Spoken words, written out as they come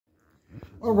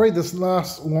All right, this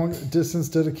last long distance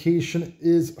dedication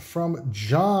is from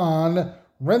John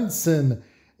Renson.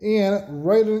 And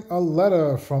writing a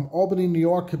letter from Albany, New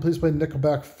York, please play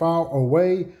Nickelback Far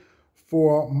Away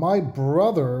for my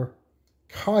brother,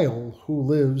 Kyle, who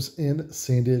lives in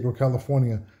San Diego,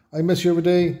 California. I miss you every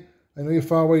day. I know you're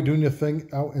far away doing your thing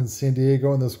out in San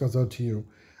Diego, and this goes out to you.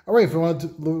 All right, if you want to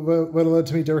write a letter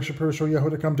to me, Derek Shapiro Show,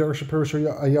 yahoo.com, Derek Shapiro Show,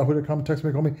 yahoo.com, text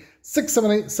me, call me,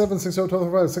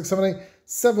 678-760-1235,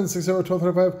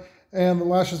 678-760-1235, and the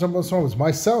last number of the song was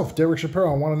myself, Derek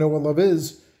Shapiro, I Want to Know What Love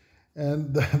Is,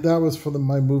 and that was for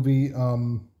my movie,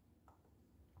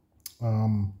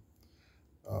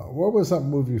 what was that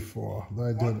movie for that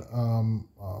I did?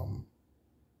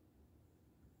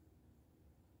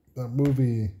 That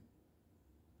movie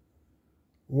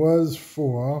was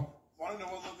for... Want to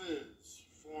Know What Love Is?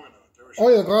 Foreigner. Oh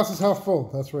yeah, glass is half full.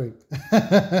 That's right.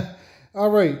 All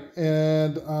right,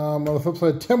 and on the flip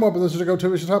side, 10 more positions to go to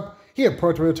reach the top. Here,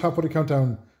 part to the top 40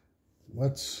 countdown.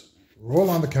 Let's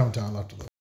roll on the countdown after this.